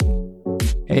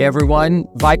Hey everyone,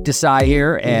 Vipe Desai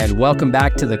here, and welcome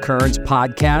back to the Currents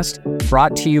podcast,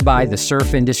 brought to you by the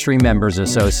Surf Industry Members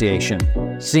Association,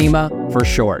 SEMA for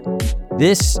short.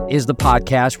 This is the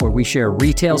podcast where we share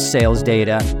retail sales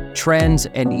data, trends,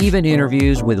 and even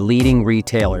interviews with leading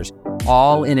retailers,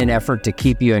 all in an effort to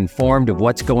keep you informed of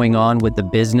what's going on with the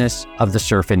business of the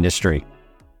surf industry.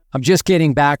 I'm just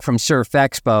getting back from Surf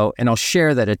Expo, and I'll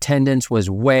share that attendance was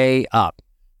way up.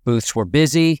 Booths were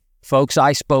busy, folks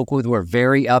I spoke with were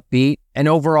very upbeat, and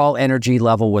overall energy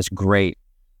level was great.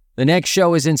 The next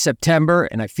show is in September,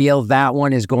 and I feel that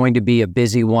one is going to be a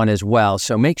busy one as well,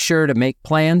 so make sure to make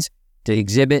plans to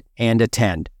exhibit and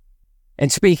attend.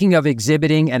 And speaking of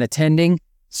exhibiting and attending,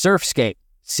 Surfscape,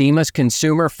 SEMA's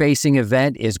consumer-facing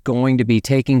event, is going to be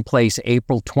taking place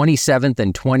April 27th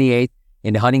and 28th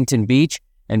in Huntington Beach,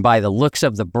 and by the looks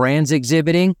of the brands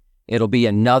exhibiting, it'll be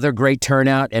another great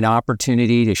turnout and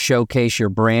opportunity to showcase your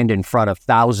brand in front of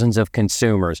thousands of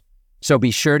consumers. So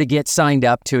be sure to get signed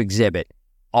up to exhibit.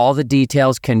 All the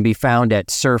details can be found at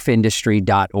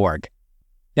surfindustry.org.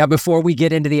 Now, before we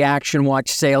get into the ActionWatch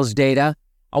sales data,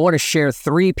 I want to share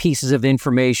 3 pieces of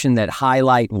information that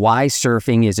highlight why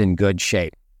surfing is in good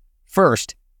shape.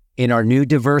 First, in our new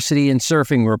Diversity in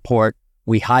Surfing report,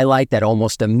 we highlight that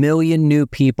almost 1 million new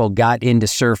people got into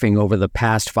surfing over the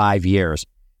past 5 years.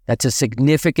 That's a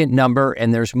significant number,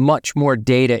 and there's much more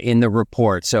data in the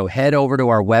report, so head over to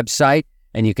our website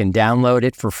and you can download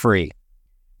it for free.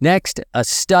 Next, a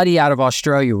study out of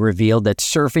Australia revealed that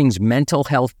surfing's mental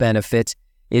health benefits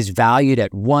is valued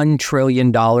at $1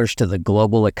 trillion to the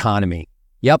global economy.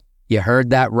 Yep, you heard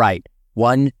that right,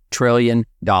 $1 trillion.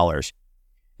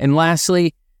 And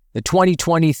lastly, the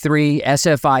 2023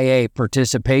 SFIA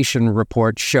participation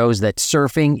report shows that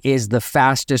surfing is the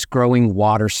fastest growing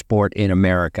water sport in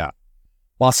America.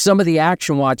 While some of the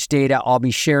ActionWatch data I'll be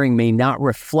sharing may not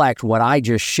reflect what I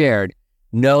just shared,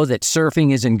 know that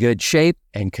surfing is in good shape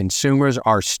and consumers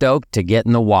are stoked to get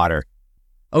in the water.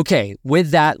 Okay,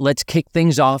 with that, let's kick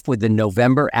things off with the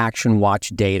November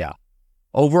ActionWatch data.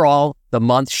 Overall, the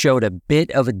month showed a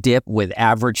bit of a dip with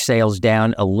average sales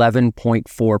down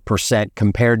 11.4%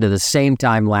 compared to the same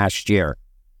time last year.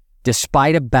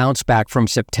 Despite a bounce back from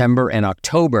September and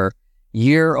October,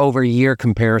 year-over-year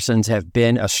comparisons have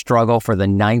been a struggle for the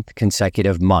 9th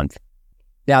consecutive month.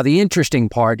 Now, the interesting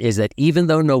part is that even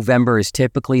though November is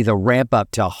typically the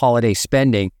ramp-up to holiday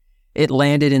spending, it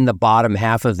landed in the bottom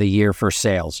half of the year for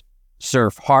sales.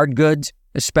 Surf hard goods,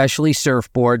 especially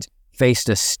surfboards, faced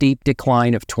a steep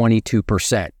decline of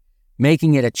 22%,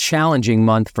 making it a challenging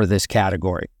month for this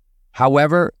category.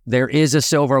 However, there is a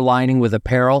silver lining with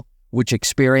apparel, which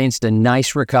experienced a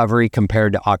nice recovery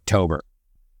compared to October.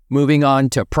 Moving on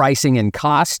to pricing and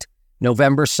cost,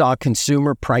 November saw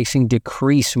consumer pricing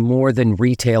decrease more than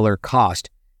retailer cost.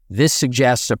 This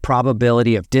suggests a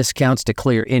probability of discounts to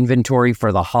clear inventory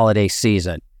for the holiday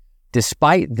season.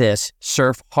 Despite this,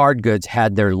 surf hard goods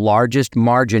had their largest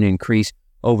margin increase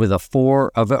over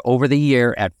the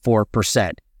year at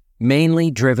 4%,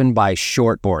 mainly driven by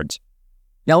shortboards.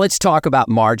 Now let's talk about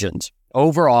margins.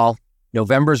 Overall,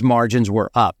 November's margins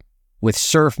were up, with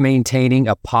surf maintaining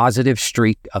a positive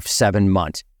streak of 7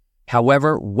 months.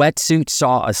 However, wetsuits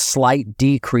saw a slight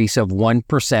decrease of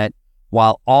 1%,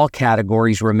 while all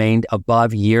categories remained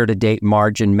above year-to-date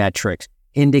margin metrics,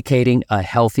 indicating a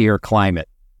healthier climate.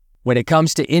 When it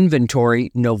comes to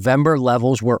inventory, November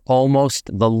levels were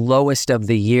almost the lowest of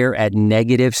the year at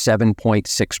negative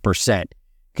 7.6%,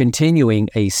 continuing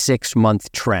a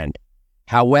 6-month trend.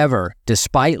 However,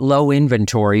 despite low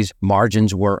inventories,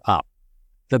 margins were up.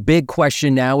 The big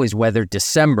question now is whether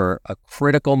December, a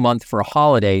critical month for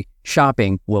holiday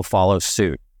shopping, will follow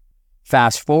suit.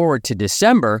 Fast forward to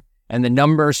December, and the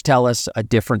numbers tell us a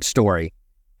different story.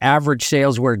 Average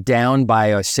sales were down by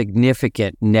a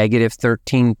significant negative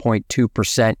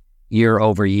 13.2% year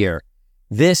over year.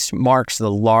 This marks the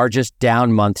largest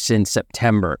down month since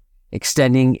September,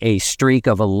 extending a streak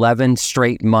of 11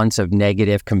 straight months of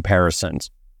negative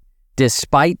comparisons.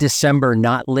 Despite December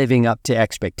not living up to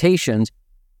expectations,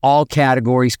 all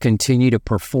categories continue to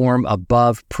perform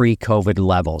above pre-COVID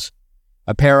levels.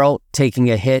 Apparel,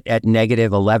 taking a hit at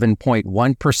negative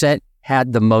 11.1%,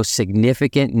 had the most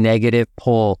significant negative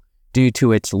pull due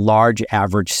to its large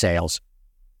average sales.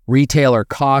 Retailer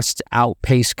costs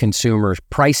outpaced consumer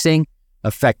pricing,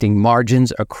 affecting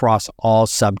margins across all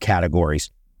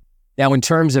subcategories. Now, in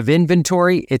terms of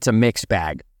inventory, it's a mixed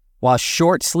bag. While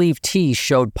short-sleeve tees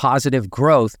showed positive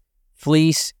growth,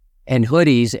 fleece and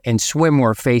hoodies and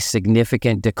swimwear faced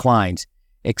significant declines.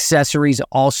 Accessories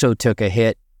also took a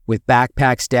hit, with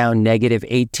backpacks down negative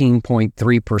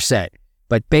 18.3%.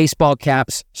 But baseball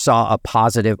caps saw a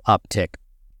positive uptick.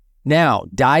 Now,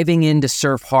 diving into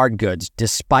surf hard goods,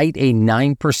 despite a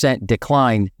 9%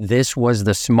 decline, this was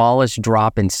the smallest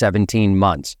drop in 17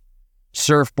 months.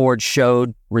 Surfboards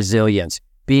showed resilience,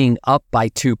 being up by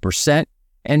 2%,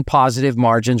 and positive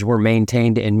margins were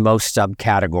maintained in most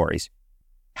subcategories.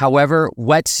 However,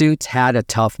 wetsuits had a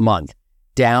tough month,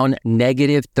 down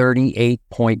negative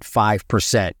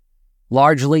 38.5%,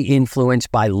 largely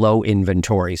influenced by low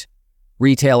inventories.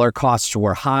 Retailer costs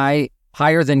were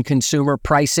higher than consumer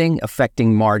pricing,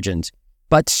 affecting margins,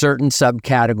 but certain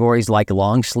subcategories like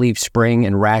long sleeve spring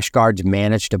and rash guards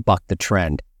managed to buck the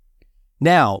trend.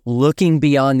 Now, looking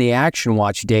beyond the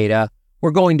ActionWatch data,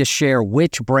 we're going to share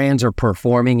which brands are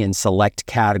performing in select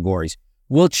categories.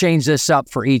 We'll change this up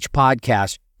for each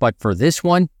podcast, but for this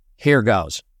one, here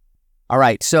goes. All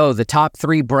right, so the top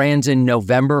 3 brands in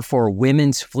November for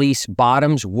women's fleece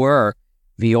bottoms were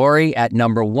Viore at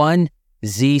number 1,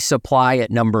 Z Supply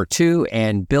at number 2,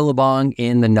 and Billabong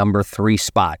in the number 3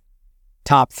 spot.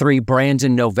 Top 3 brands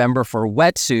in November for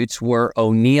wetsuits were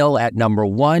O'Neill at number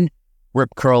 1, Rip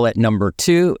Curl at number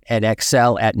 2, and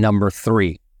XL at number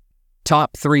 3.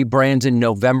 Top 3 brands in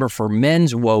November for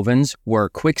men's wovens were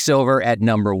Quicksilver at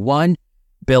number 1,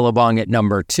 Billabong at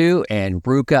number 2, and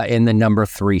Ruka in the number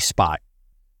 3 spot.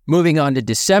 Moving on to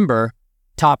December,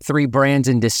 top 3 brands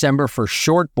in December for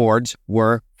shortboards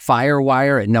were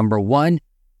Firewire at number 1,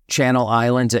 Channel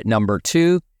Islands at number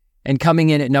 2, and coming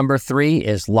in at number 3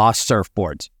 is Lost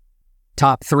Surfboards.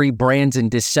 Top 3 brands in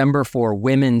December for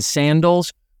women's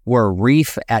sandals were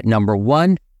Reef at number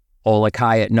 1,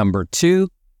 Olakai at number 2,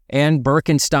 and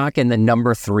Birkenstock in the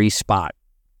number 3 spot.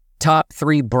 Top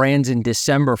 3 brands in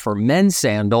December for men's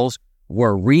sandals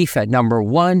were Reef at number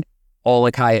 1,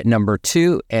 Olakai at number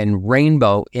 2, and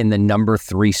Rainbow in the number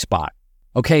 3 spot.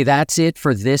 Okay, that's it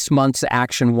for this month's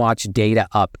ActionWatch data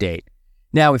update.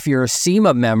 Now, if you're a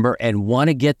SEMA member and want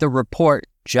to get the report,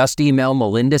 just email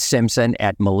Melinda Simpson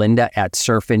at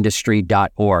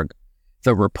melinda@surfindustry.org.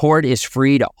 The report is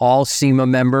free to all SEMA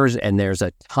members, and there's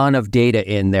a ton of data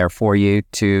in there for you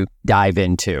to dive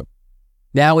into.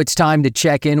 Now it's time to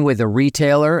check in with a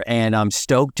retailer, and I'm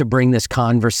stoked to bring this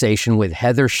conversation with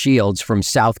Heather Shields from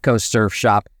South Coast Surf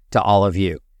Shop to all of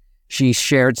you. She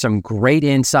shared some great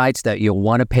insights that you'll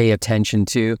want to pay attention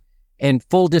to. And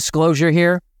full disclosure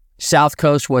here, South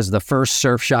Coast was the first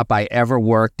surf shop I ever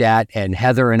worked at, and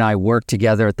Heather and I worked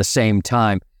together at the same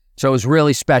time. So it was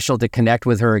really special to connect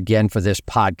with her again for this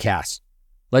podcast.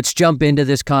 Let's jump into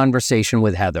this conversation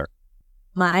with Heather.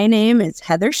 My name is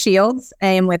Heather Shields. I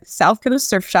am with South Coast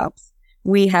Surf Shops.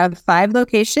 We have 5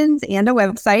 locations and a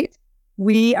website.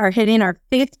 We are hitting our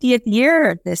 50th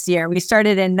year this year. We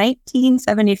started in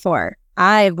 1974.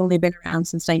 I've only been around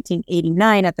since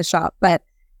 1989 at the shop, but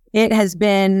it has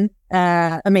been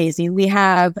amazing. We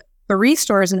have 3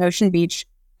 stores in Ocean Beach,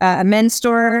 a men's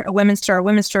store, a women's store. A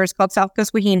women's store is called South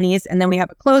Coast Wahinis, and then we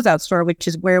have a closeout store, which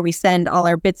is where we send all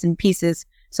our bits and pieces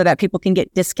so that people can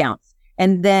get discounts.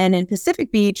 And then in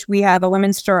Pacific Beach, we have a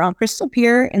women's store on Crystal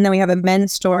Pier, and then we have a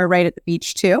men's store right at the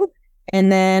beach too,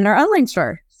 and then our online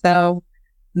store. So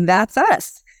that's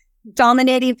us,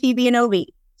 dominating PB and OV.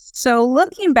 So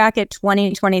looking back at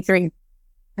 2023,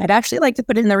 I'd actually like to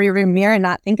put it in the rearview mirror and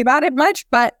not think about it much,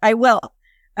 but I will.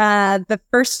 The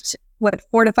first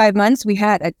 4 to 5 months, we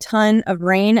had a ton of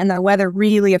rain, and the weather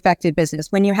really affected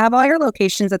business. When you have all your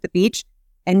locations at the beach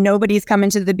and nobody's coming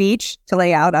to the beach to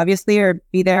lay out, obviously, or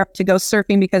be there to go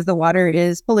surfing because the water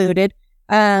is polluted,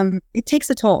 it takes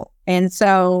a toll. And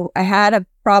so I had a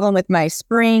problem with my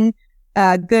spring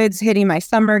goods hitting my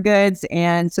summer goods.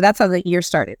 And so that's how the year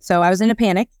started. So I was in a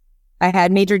panic. I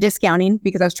had major discounting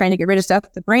because I was trying to get rid of stuff.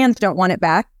 The brands don't want it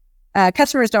back.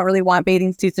 Customers don't really want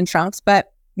bathing suits and trunks,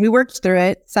 but we worked through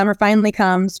it. Summer finally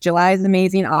comes. July is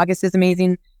amazing. August is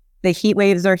amazing. The heat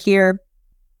waves are here.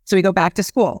 So we go back to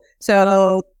school.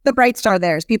 So the bright star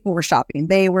there is people were shopping.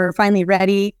 They were finally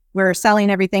ready. We're selling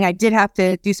everything. I did have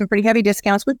to do some pretty heavy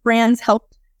discounts with brands,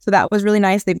 helped. So that was really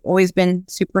nice. They've always been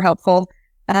super helpful.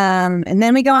 And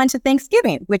then we go on to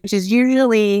Thanksgiving, which is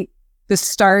usually the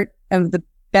start of the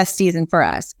best season for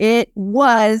us. It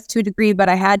was to a degree, but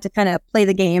I had to kind of play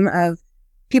the game of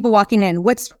people walking in.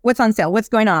 What's on sale? What's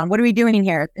going on? What are we doing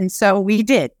here? And so we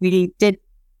did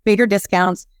bigger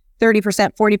discounts,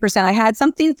 30%, 40%. I had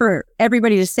something for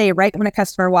everybody to say right when a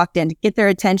customer walked in to get their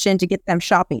attention, to get them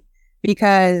shopping,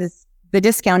 because the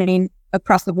discounting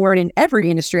across the board in every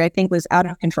industry, I think, was out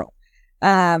of control.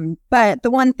 But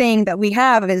the one thing that we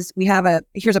have is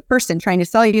here's a person trying to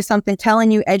sell you something,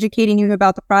 telling you, educating you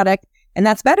about the product. And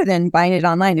that's better than buying it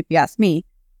online, if you ask me.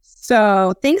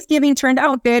 So Thanksgiving turned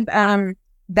out good.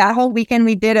 That whole weekend,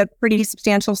 we did a pretty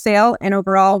substantial sale. And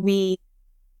overall, we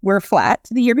were flat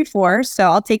the year before. So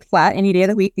I'll take flat any day of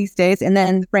the week these days. And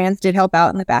then the brands did help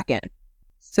out in the back end.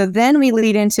 So then we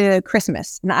lead into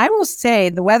Christmas. And I will say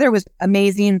the weather was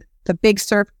amazing. The big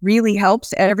surf really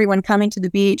helps everyone coming to the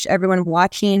beach, everyone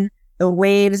watching the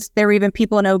waves. There were even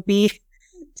people in OB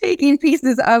taking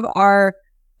pieces of our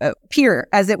pier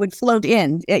as it would float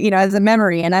in, as a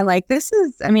memory. And I'm like, it's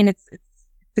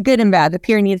the good and bad. The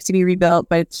pier needs to be rebuilt,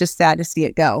 but it's just sad to see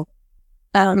it go.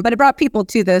 But it brought people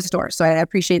to the store, so I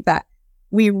appreciate that.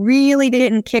 We really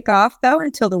didn't kick off, though,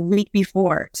 until the week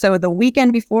before. So the week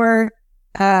before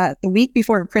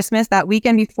Christmas, that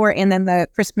weekend before, and then the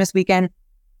Christmas weekend,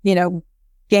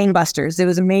 gangbusters. It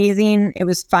was amazing. It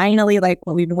was finally like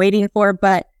what we've been waiting for.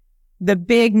 But the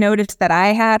big notice that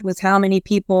I had was how many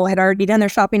people had already done their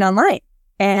shopping online.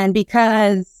 And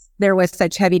because there was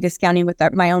such heavy discounting with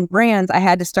my own brands, I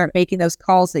had to start making those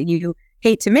calls that you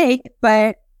hate to make,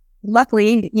 but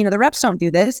luckily, the reps don't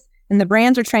do this, and the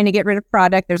brands are trying to get rid of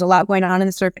product. There's a lot going on in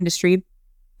the surf industry,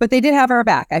 but they did have our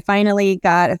back. I finally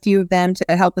got a few of them to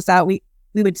help us out. We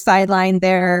would sideline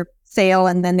their sale,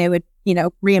 and then they would,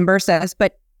 reimburse us.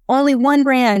 But only one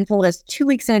brand told us 2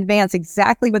 weeks in advance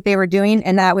exactly what they were doing,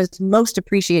 and that was most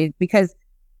appreciated because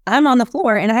I'm on the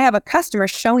floor and I have a customer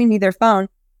showing me their phone.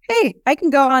 Hey, I can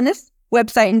go on this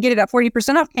website and get it at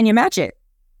 40% off. Can you match it?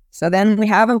 So then we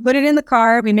have them put it in the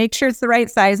car. We make sure it's the right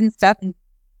size and stuff. And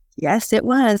yes, it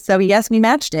was. So yes, we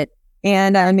matched it.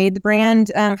 And I made the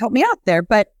brand help me out there.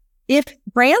 But if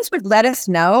brands would let us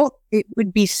know, it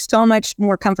would be so much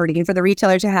more comforting for the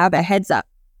retailer to have a heads up.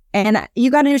 And you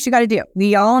got to do what you got to do.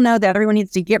 We all know that everyone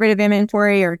needs to get rid of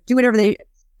inventory or do whatever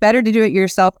better to do it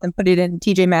yourself than put it in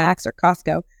TJ Maxx or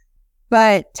Costco.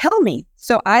 But tell me,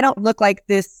 so I don't look like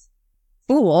this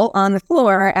fool on the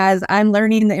floor as I'm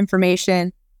learning the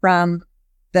information from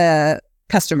the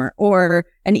customer or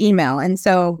an email. And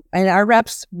our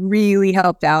reps really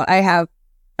helped out. I have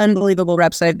unbelievable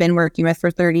reps that I've been working with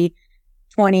for 30,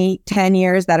 20, 10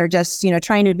 years that are just,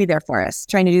 trying to be there for us,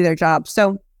 trying to do their job.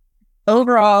 So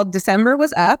overall, December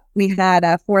was up. We had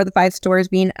 4 of the 5 stores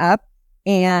being up,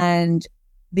 and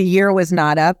the year was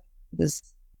not up. It was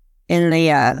in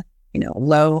the,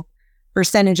 low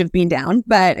percentage of being down,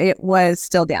 but it was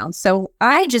still down. So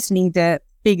I just need to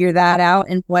figure that out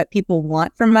and what people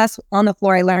want from us on the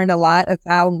floor. I learned a lot of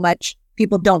how much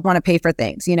people don't want to pay for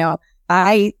things.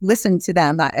 I listen to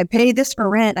them. I pay this for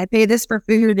rent. I pay this for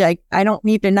food. I don't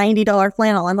need a $90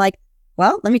 flannel. I'm like,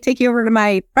 well, let me take you over to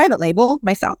my private label,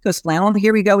 my South Coast flannel.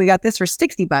 Here we go. We got this for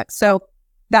 $60. So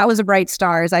that was a bright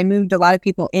star as I moved a lot of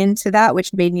people into that,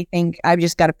 which made me think I've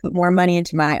just got to put more money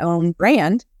into my own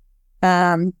brand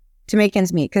to make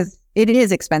ends meet, because it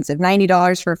is expensive.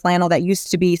 $90 for a flannel that used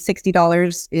to be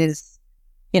 $60 is,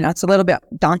 it's a little bit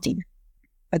daunting.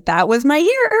 But that was my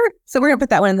year. So we're going to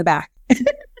put that one in the back.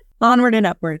 Onward and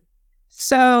upward.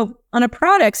 So on a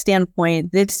product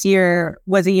standpoint, this year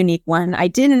was a unique one. I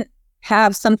didn't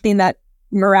have something that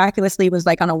miraculously was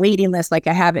like on a waiting list like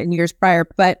I have it in years prior.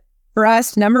 But for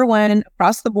us, number one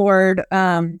across the board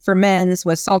for men's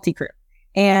was Salty Crew.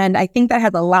 And I think that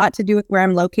has a lot to do with where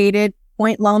I'm located.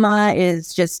 Point Loma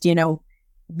is just,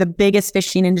 the biggest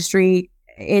fishing industry.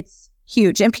 It's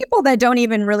huge. And people that don't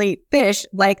even really fish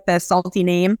like the Salty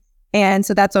name. And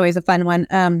so that's always a fun one.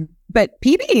 But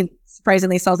PB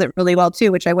surprisingly sells it really well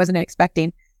too, which I wasn't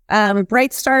expecting.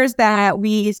 Bright Stars that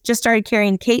we just started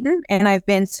carrying Caton, and I've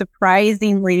been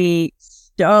surprisingly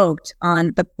stoked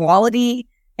on the quality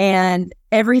and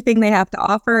everything they have to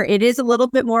offer. It is a little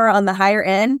bit more on the higher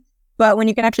end, but when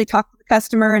you can actually talk to the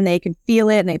customer and they can feel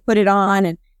it and they put it on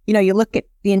and, you look at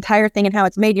the entire thing and how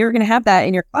it's made, you're going to have that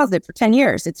in your closet for 10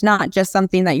 years. It's not just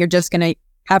something that you're just going to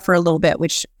have for a little bit,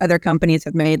 which other companies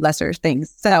have made lesser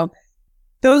things. So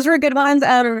those were good ones.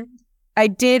 I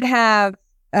did have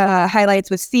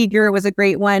highlights with Seeger was a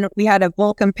great one. We had a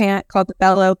Vulcan pant called the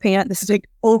Bellow pant. This is like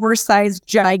oversized,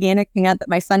 gigantic pant that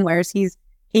my son wears. He's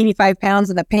 85 pounds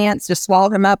and the pants just swallow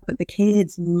him up, but the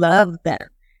kids love them.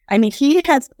 I mean, he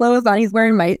has clothes on. He's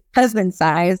wearing my husband's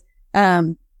size.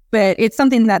 But it's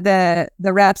something that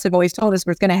the reps have always told us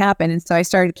was going to happen. And so I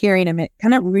started carrying him. It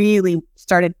kind of really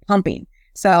started pumping.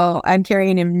 So I'm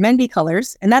carrying him Mendy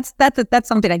colors. And that's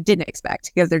something I didn't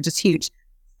expect because they're just huge.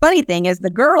 Funny thing is the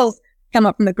girls come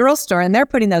up from the girls store and they're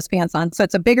putting those pants on. So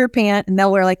it's a bigger pant and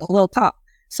they'll wear like a little top.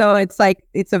 So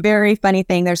it's a very funny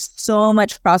thing. There's so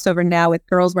much crossover now with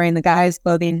girls wearing the guys'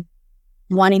 clothing,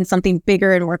 wanting something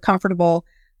bigger and more comfortable.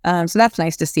 So that's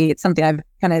nice to see. It's something I've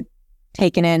kind of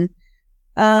taken in.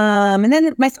 And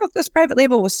then my South Coast private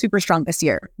label was super strong this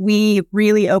year. We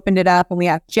really opened it up and we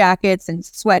have jackets and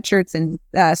sweatshirts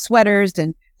and sweaters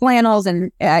and flannels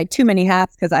and too many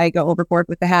hats because I go overboard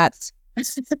with the hats.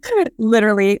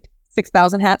 literally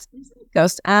 6,000 hats.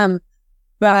 Ghost.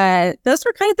 But those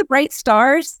were kind of the bright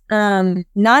stars.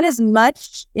 Not as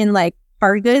much in like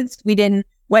hard goods.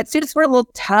 Wetsuits were a little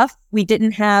tough. We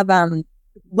didn't have,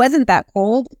 wasn't that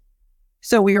cold.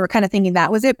 So we were kind of thinking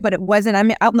that was it, but it wasn't.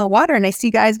 I'm out in the water and I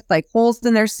see guys with like holes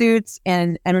in their suits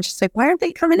and I'm just like, why aren't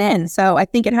they coming in? So I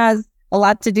think it has a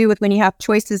lot to do with when you have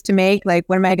choices to make, like,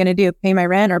 what am I going to do? Pay my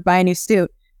rent or buy a new suit?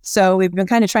 So we've been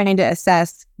kind of trying to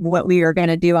assess what we are going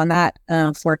to do on that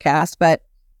forecast. But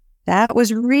that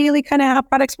was really kind of how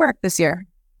products work this year.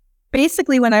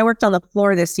 Basically, when I worked on the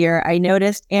floor this year, I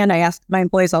noticed, and I asked my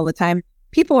employees all the time,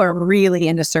 people are really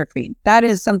into surfing. That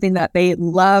is something that they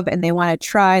love and they want to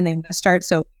try and they want to start.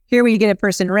 So here we get a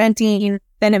person renting,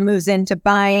 then it moves into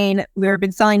buying.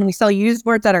 We sell used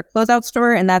boards at our closeout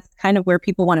store, and that's kind of where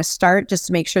people want to start just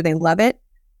to make sure they love it.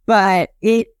 But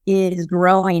it is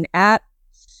growing at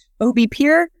OB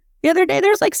Pier. The other day,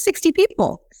 there's like 60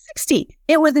 people. 60.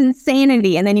 It was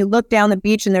insanity. And then you look down the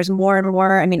beach and there's more and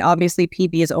more. I mean, obviously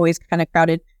PB is always kind of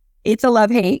crowded. It's a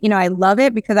love-hate. I love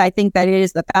it because I think that it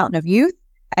is the fountain of youth.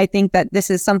 I think that this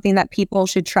is something that people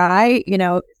should try,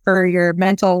 for your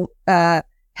mental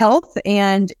health.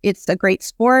 And it's a great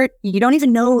sport. You don't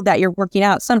even know that you're working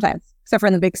out sometimes, except for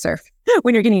in the big surf.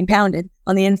 When you're getting pounded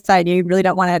on the inside, you really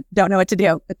don't know what to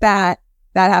do. But that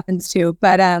happens too.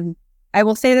 But I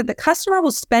will say that the customer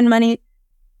will spend money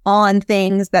on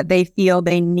things that they feel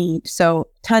they need. So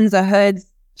tons of hoods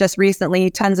just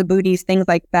recently, tons of booties, things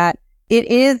like that. It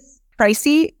is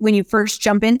pricey when you first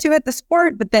jump into it, the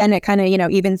sport, but then it kind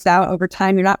of, evens out over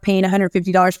time. You're not paying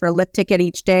 $150 for a lift ticket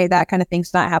each day. That kind of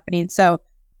thing's not happening. So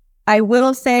I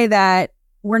will say that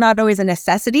we're not always a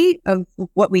necessity of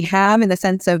what we have in the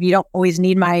sense of you don't always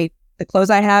need the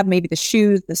clothes I have, maybe the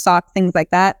shoes, the socks, things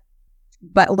like that.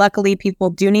 But luckily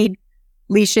people do need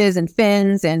leashes and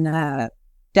fins and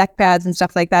deck pads and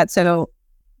stuff like that. So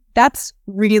that's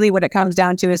really what it comes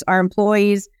down to is our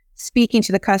employees speaking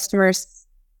to the customers,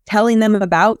 telling them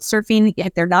about surfing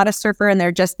if they're not a surfer and they're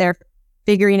just there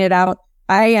figuring it out.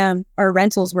 Our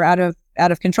rentals were out of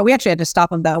control. We actually had to stop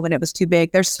them though when it was too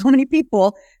big. There's so many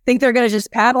people think they're going to just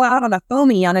paddle out on a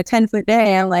foamy on a 10-foot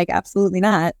day. I'm like, absolutely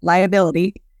not.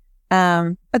 Liability.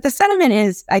 But the sentiment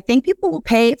is, I think people will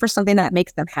pay for something that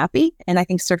makes them happy. And I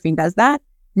think surfing does that.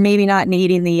 Maybe not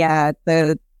needing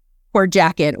the cord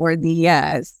jacket or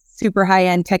the super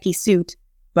high-end techie suit,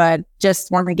 but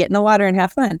just want to get in the water and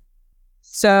have fun.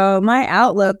 So my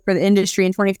outlook for the industry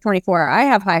in 2024, I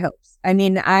have high hopes. I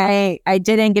mean, I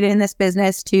didn't get in this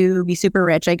business to be super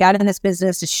rich. I got in this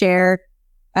business to share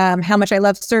how much I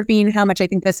love surfing, how much I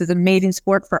think this is an amazing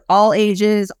sport for all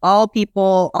ages, all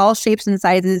people, all shapes and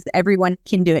sizes. Everyone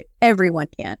can do it. Everyone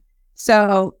can.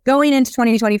 So going into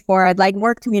 2024, I'd like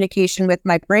more communication with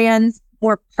my brands,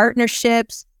 more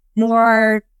partnerships,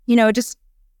 more, just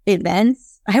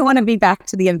events. I want to be back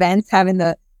to the events, having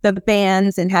the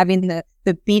bands and having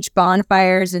the beach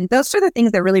bonfires. And those are the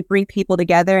things that really bring people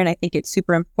together. And I think it's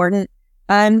super important.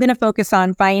 I'm going to focus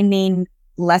on finding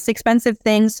less expensive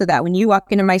things so that when you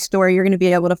walk into my store, you're going to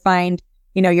be able to find,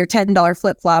 your $10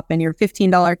 flip-flop and your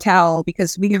 $15 towel,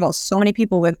 because we have so many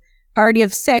people with party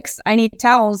of 6, I need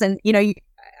towels. And,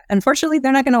 unfortunately,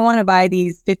 they're not going to want to buy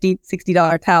these $50,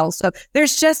 $60 towels. So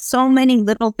there's just so many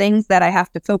little things that I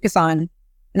have to focus on.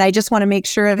 And I just want to make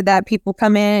sure that people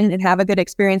come in and have a good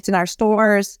experience in our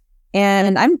stores.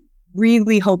 And I'm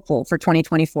really hopeful for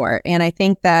 2024. And I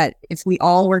think that if we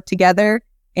all work together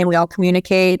and we all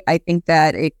communicate, I think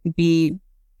that it could be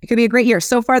a great year.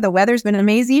 So far, the weather's been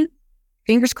amazing.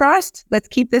 Fingers crossed. Let's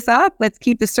keep this up. Let's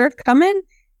keep the surf coming.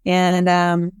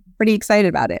 And pretty excited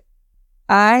about it.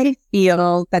 I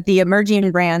feel that the emerging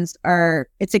brands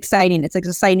it's exciting. It's an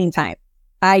exciting time.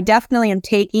 I definitely am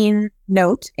taking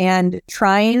note and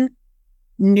trying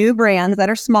new brands that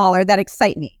are smaller that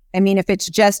excite me. I mean, if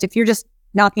you're just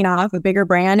knocking off a bigger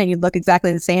brand and you look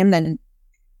exactly the same, then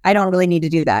I don't really need to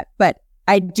do that. But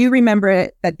I do remember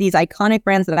that these iconic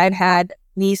brands that I've had,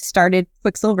 we started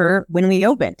Quicksilver when we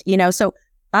opened, so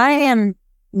I am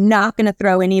not going to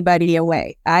throw anybody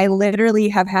away. I literally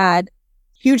have had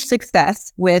huge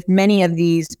success with many of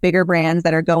these bigger brands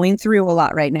that are going through a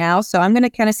lot right now. So I'm going to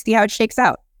kind of see how it shakes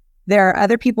out. There are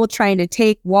other people trying to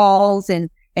take walls and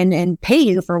pay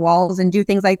you for walls and do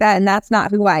things like that. And that's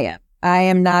not who I am. I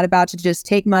am not about to just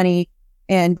take money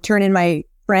and turn in my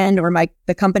friend or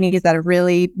the companies that have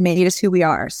really made us who we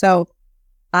are. So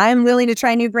I'm willing to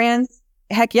try new brands.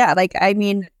 Heck yeah.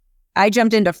 I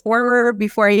jumped into Former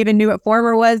before I even knew what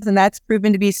Former was, and that's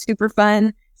proven to be super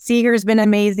fun. Seeger's been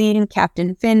amazing.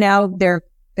 Captain Finn now, their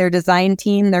design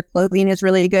team, their clothing is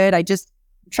really good. I just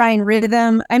try and rid of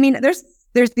them. I mean, there's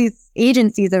there's these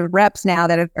agencies of reps now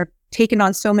that are taken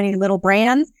on so many little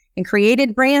brands and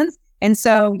created brands. And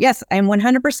so, yes, I'm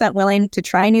 100% willing to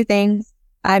try new things.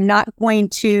 I'm not going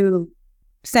to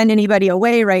send anybody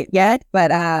away right yet,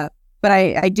 but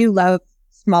I do love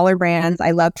smaller brands.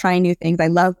 I love trying new things. I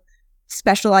love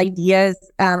special ideas.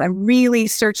 I'm really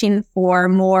searching for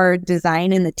more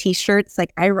design in the t-shirts.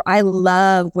 Like I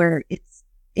love where it's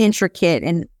intricate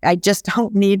and I just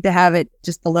don't need to have it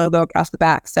just the logo across the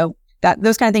back. So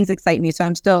those kind of things excite me. So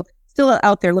I'm still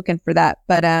out there looking for that.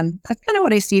 But that's kind of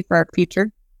what I see for our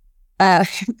future.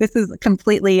 This is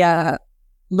completely a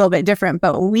little bit different,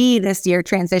 but we this year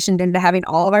transitioned into having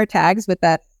all of our tags with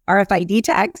the RFID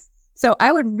tags. So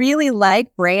I would really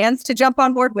like brands to jump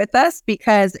on board with us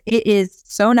because it is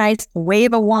so nice to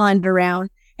wave a wand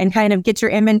around and kind of get your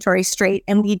inventory straight.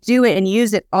 And we do it and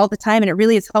use it all the time. And it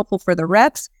really is helpful for the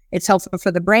reps. It's helpful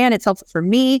for the brand. It's helpful for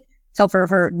me. It's helpful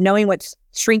for knowing what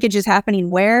shrinkage is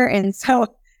happening where. And so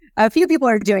a few people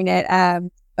are doing it.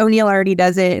 O'Neill already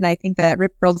does it. And I think that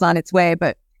Rip Curl's on its way,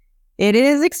 but it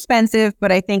is expensive,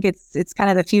 but I think it's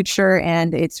kind of the future,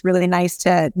 and it's really nice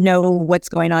to know what's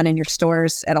going on in your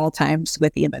stores at all times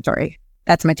with the inventory.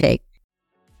 That's my take.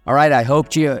 All right. I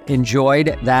hope you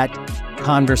enjoyed that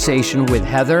conversation with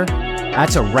Heather.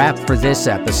 That's a wrap for this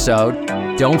episode.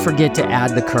 Don't forget to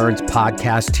add the Currents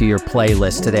podcast to your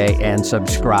playlist today and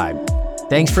subscribe.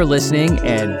 Thanks for listening,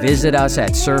 and visit us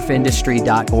at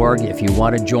surfindustry.org if you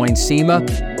want to join SEMA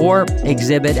or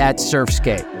exhibit at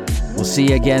Surfscape. We'll see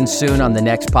you again soon on the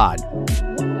next pod.